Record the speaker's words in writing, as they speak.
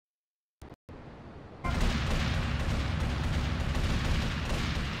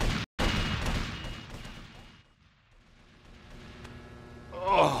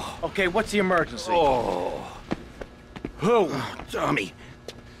Okay, what's the emergency? Oh. Oh, Tommy.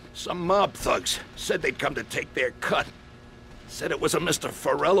 Some mob thugs said they'd come to take their cut. Said it was a Mr.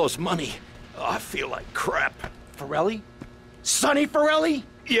 Forello's money. Oh, I feel like crap. Forelli? Sonny Forelli?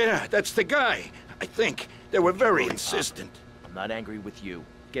 Yeah, that's the guy. I think. They were very insistent. I'm not angry with you.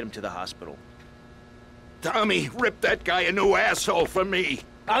 Get him to the hospital. Tommy, rip that guy a new asshole for me.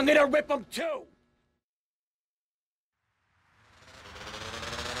 I'm gonna rip him too!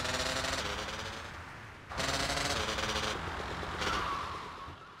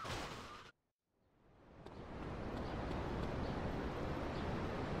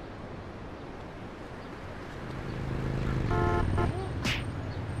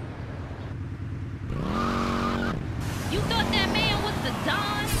 You thought that man was the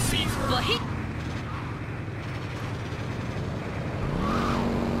Don? Fever. But he...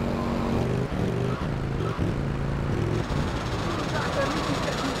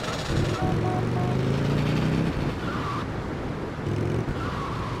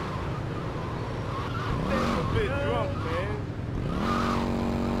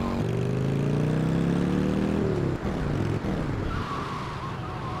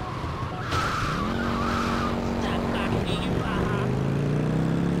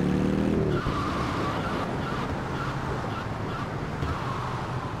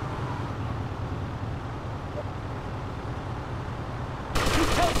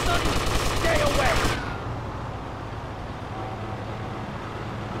 Tell Sonny, stay away!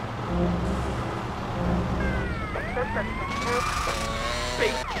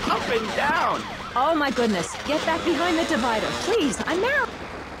 Big up and down! Oh my goodness, get back behind the divider, please, I'm now!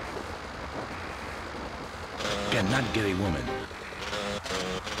 Cannot get a woman.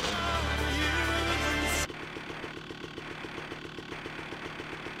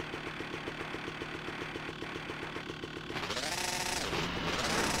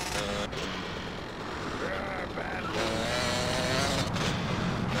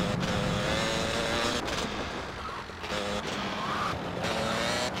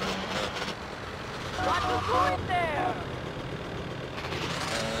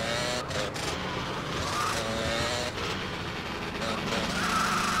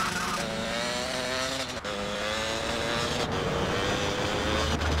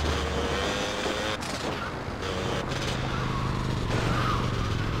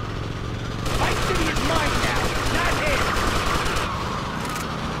 My city is mine now, not his!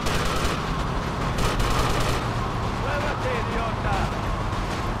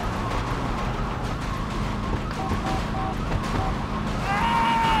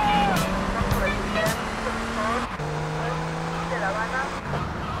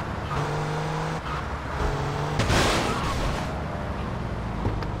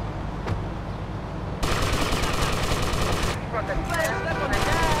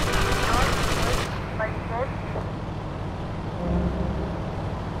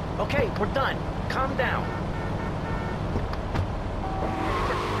 Okay, we're done. Calm down.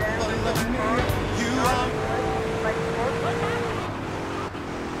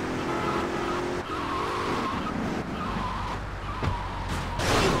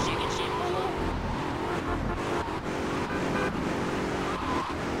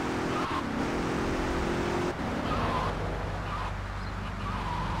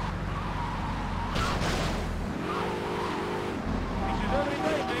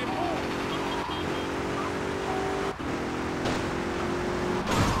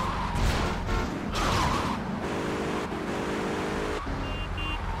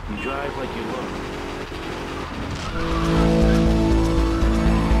 You drive like you look.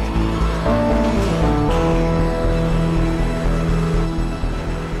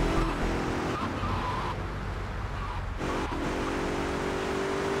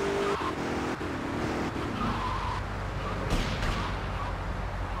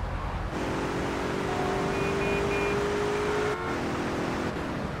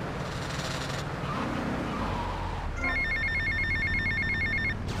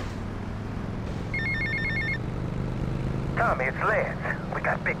 Tommy, it's Lance. We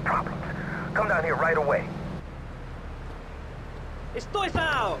got big problems. Come down here right away. Estoy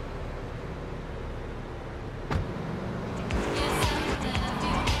out!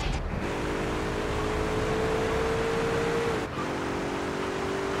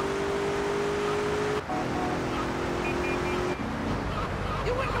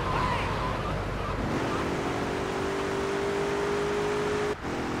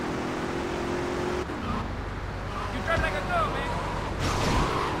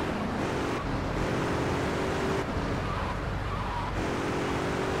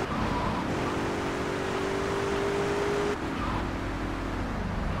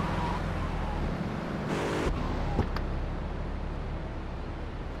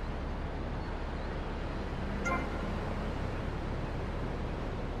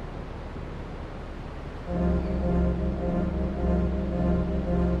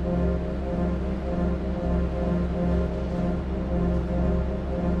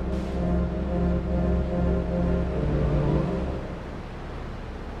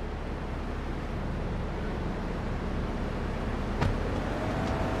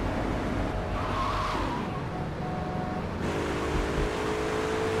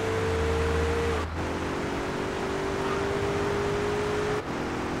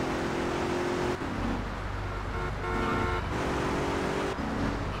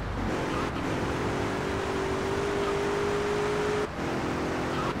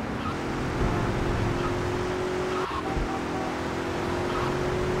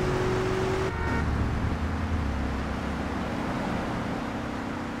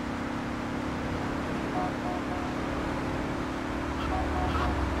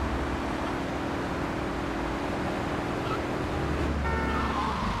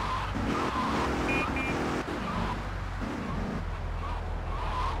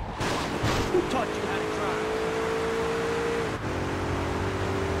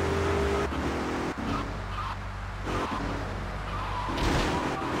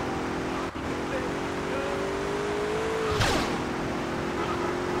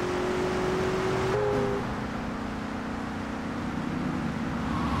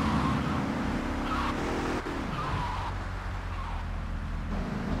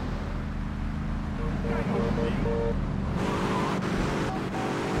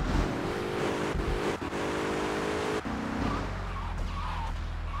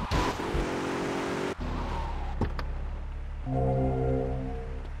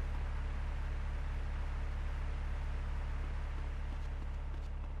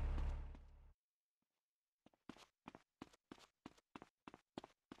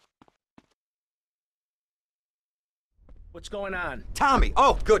 What's going on? Tommy!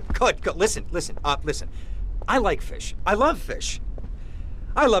 Oh, good. Listen. I like fish. I love fish.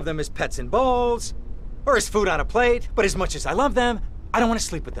 I love them as pets in bowls, or as food on a plate, but as much as I love them, I don't want to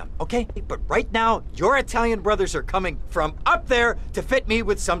sleep with them, okay? But right now, your Italian brothers are coming from up there to fit me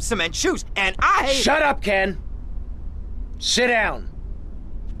with some cement shoes, and I... Shut up, Ken! Sit down.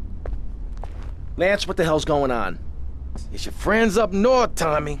 Lance, what the hell's going on? It's your friends up north,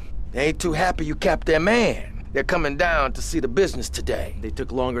 Tommy. They ain't too happy you capped their man. They're coming down to see the business today. They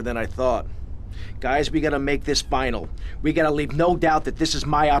took longer than I thought. Guys, we gotta make this final. We gotta leave no doubt that this is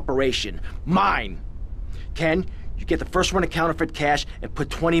my operation. Mine! Ken, you get the first run of counterfeit cash and put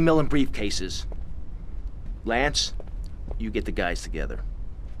 20 mil in briefcases. Lance, you get the guys together.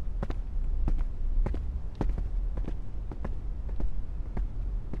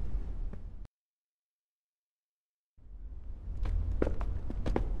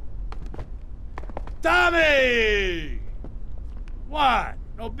 Tommy! What?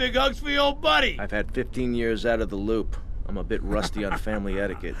 No big hugs for your old buddy? I've had 15 years out of the loop. I'm a bit rusty on family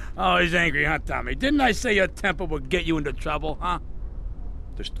etiquette. Oh, he's angry, huh, Tommy? Didn't I say your temper would get you into trouble, huh?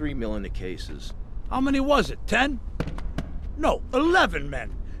 There's 3 mil in the cases. How many was it, 10? No, 11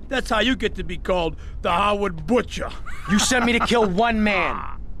 men. That's how you get to be called the Howard Butcher. You sent me to kill one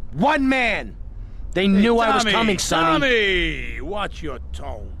man. One man! They knew I was coming, Sonny. Tommy, watch your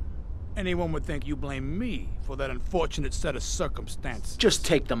tone. Anyone would think you blame me for that unfortunate set of circumstances. Just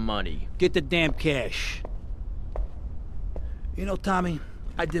take the money. Get the damn cash. You know, Tommy,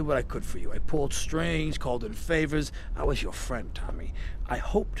 I did what I could for you. I pulled strings, called in favors. I was your friend, Tommy. I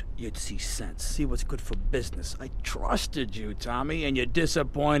hoped you'd see sense, see what's good for business. I trusted you, Tommy, and you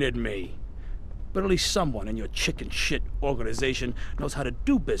disappointed me. But at least someone in your chicken shit organization knows how to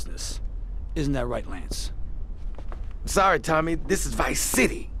do business. Isn't that right, Lance? Sorry, Tommy. This is Vice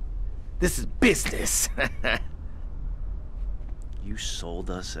City. This is business. You sold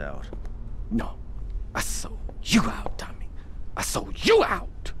us out. No, I sold you out, Tommy. I sold you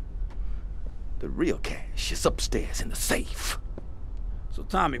out. The real cash is upstairs in the safe. So,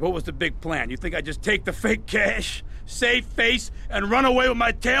 Tommy, what was the big plan? You think I'd just take the fake cash, save face, and run away with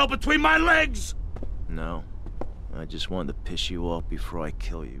my tail between my legs? No. I just wanted to piss you off before I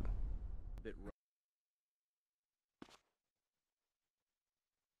kill you.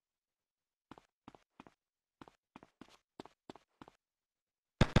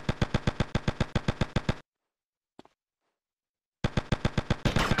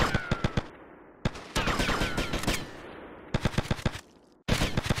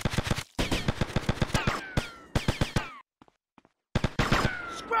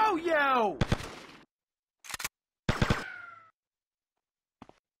 Screw you!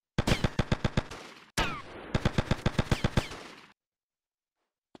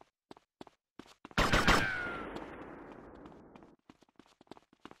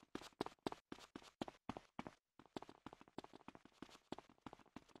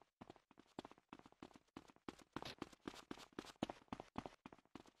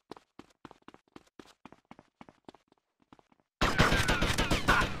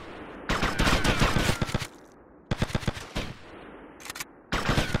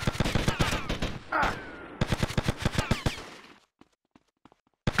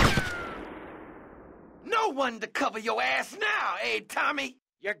 No one to cover your ass now, eh, Tommy?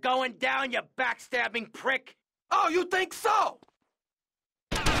 You're going down, you backstabbing prick! Oh, you think so?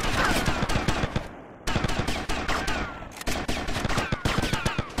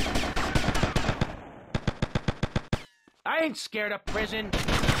 I ain't scared of prison.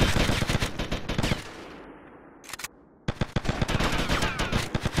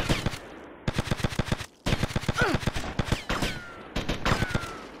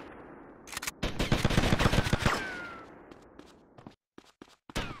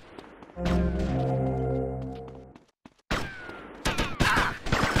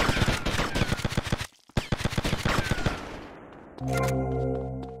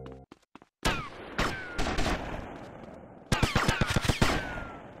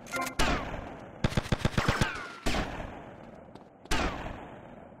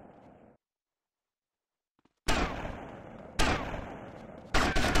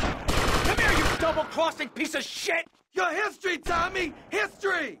 Double-crossing piece of shit! Your history, Tommy!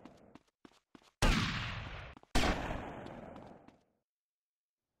 History!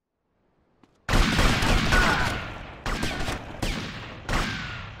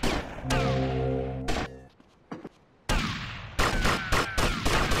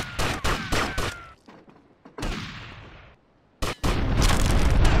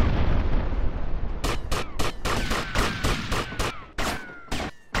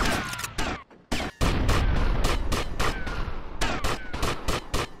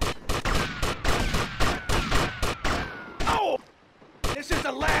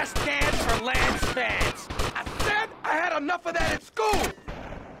 enough of that at school!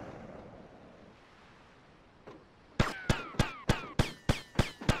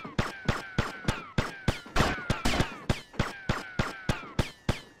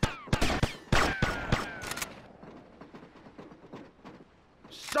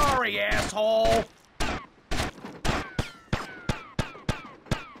 Sorry, asshole!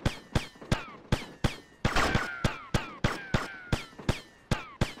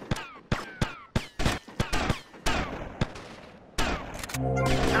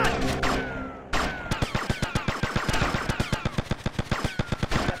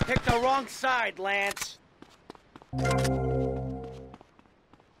 You picked the wrong side, Lance.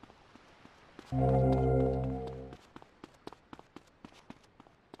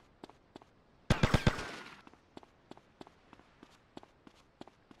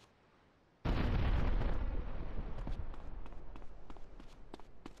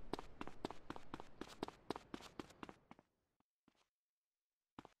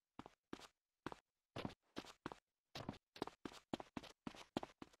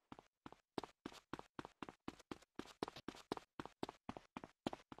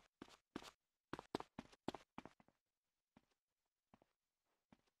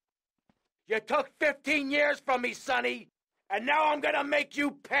 You took 15 years from me, Sonny, and now I'm gonna make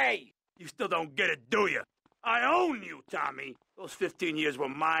you pay! You still don't get it, do you? I own you, Tommy. Those 15 years were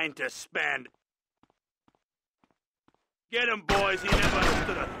mine to spend. Get him, boys. He never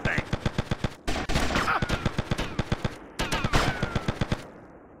understood a thing.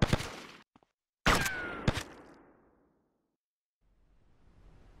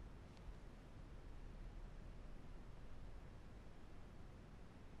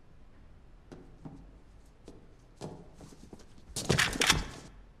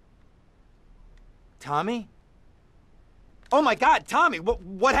 Tommy? Oh my God, Tommy,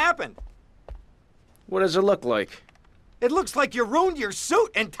 what happened? What does it look like? It looks like you ruined your suit,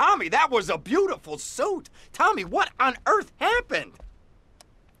 and Tommy, that was a beautiful suit. Tommy, what on earth happened?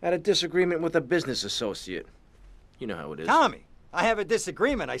 I had a disagreement with a business associate. You know how it is. Tommy, I have a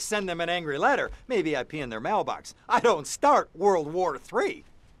disagreement. I send them an angry letter. Maybe I pee in their mailbox. I don't start World War III.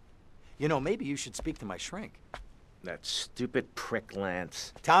 You know, maybe you should speak to my shrink. That stupid prick,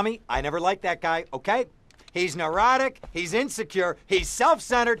 Lance. Tommy, I never liked that guy, okay? He's neurotic, he's insecure, he's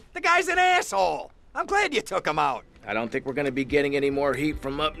self-centered. The guy's an asshole. I'm glad you took him out. I don't think we're gonna be getting any more heat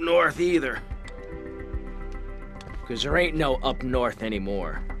from up north either. Because there ain't no up north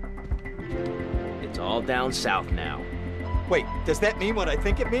anymore. It's all down south now. Wait, does that mean what I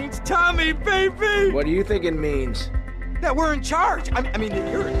think it means? Tommy, baby! What do you think it means? That we're in charge. I mean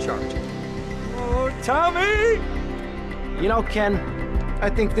that you're in charge. Oh, Tommy! You know, Ken, I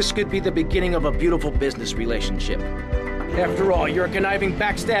think this could be the beginning of a beautiful business relationship. After all, you're a conniving,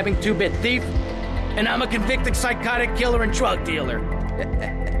 backstabbing two-bit thief, and I'm a convicted psychotic killer and drug dealer.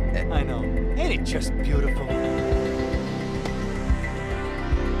 I know. Ain't it just beautiful?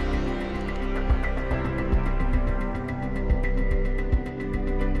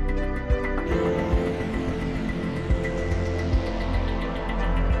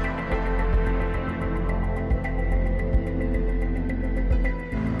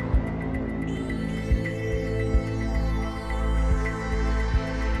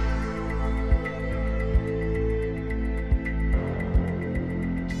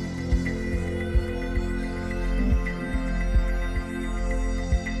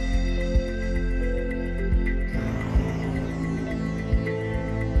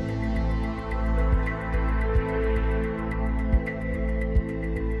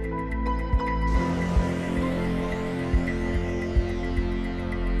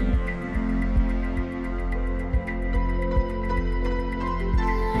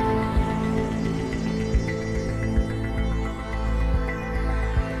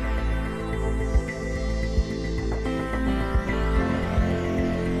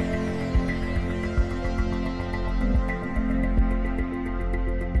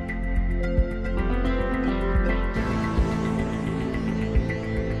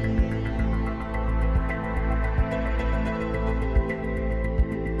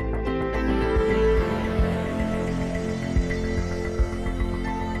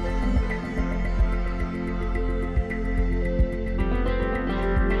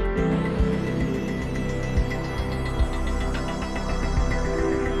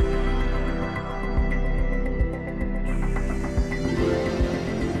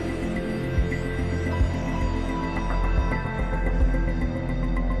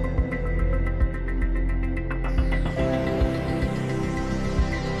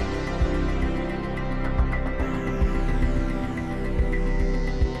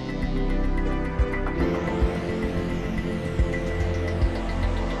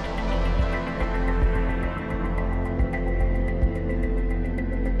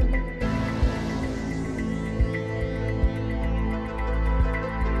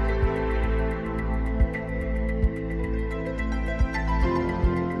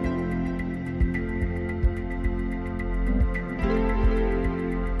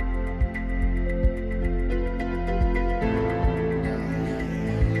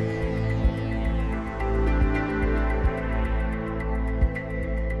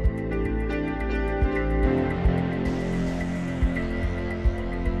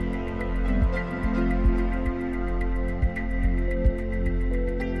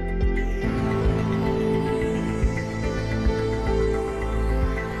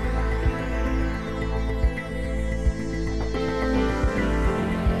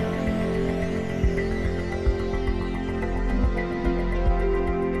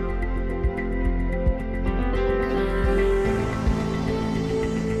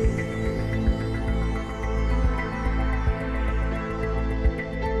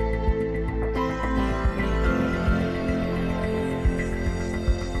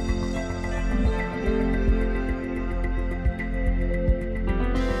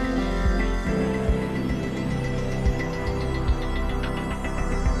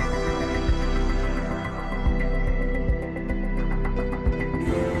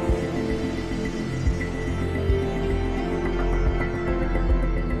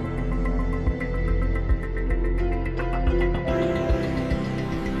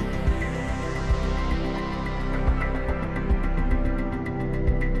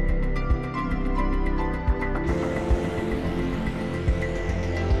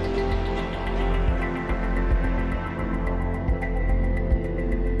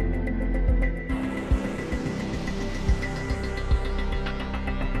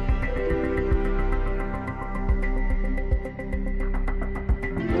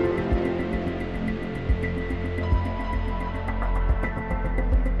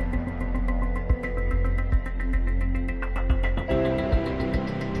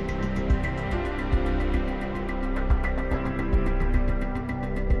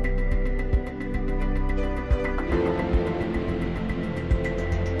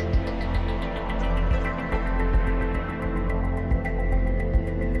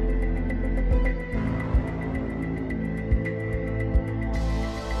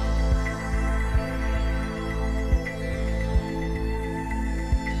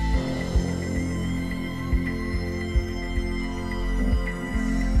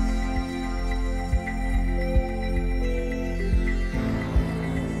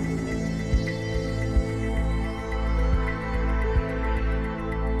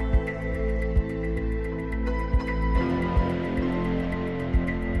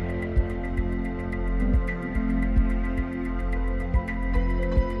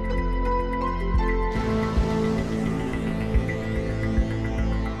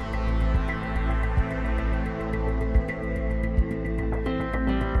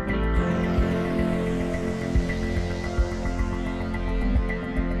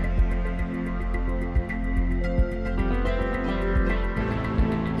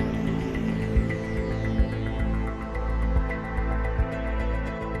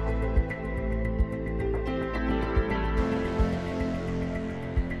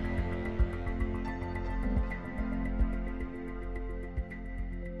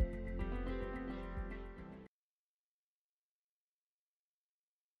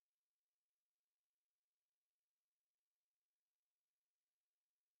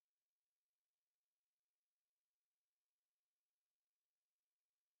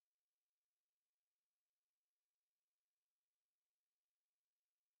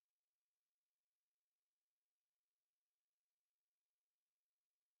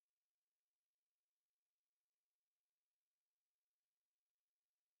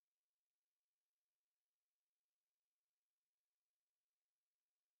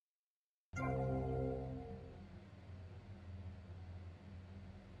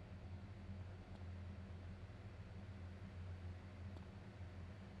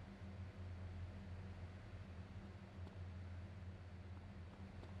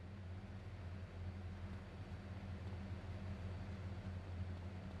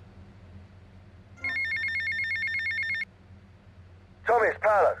 Yes,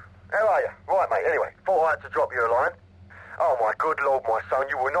 Paolo. How are you? Right, mate. Anyway, thought I had to drop you a line. Oh, my good lord, my son,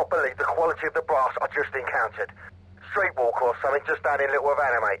 you will not believe the quality of the brass I just encountered. Streetwalker or something, just down in Little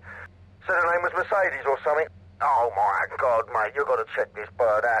Havana, mate. Said her name was Mercedes or something. Oh, my God, mate, you got to check this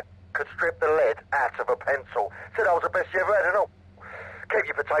bird out. Could strip the lead out of a pencil. Said I was the best you ever had and all. Keep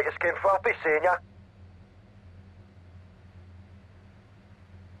your potato skin for up, be seeing ya.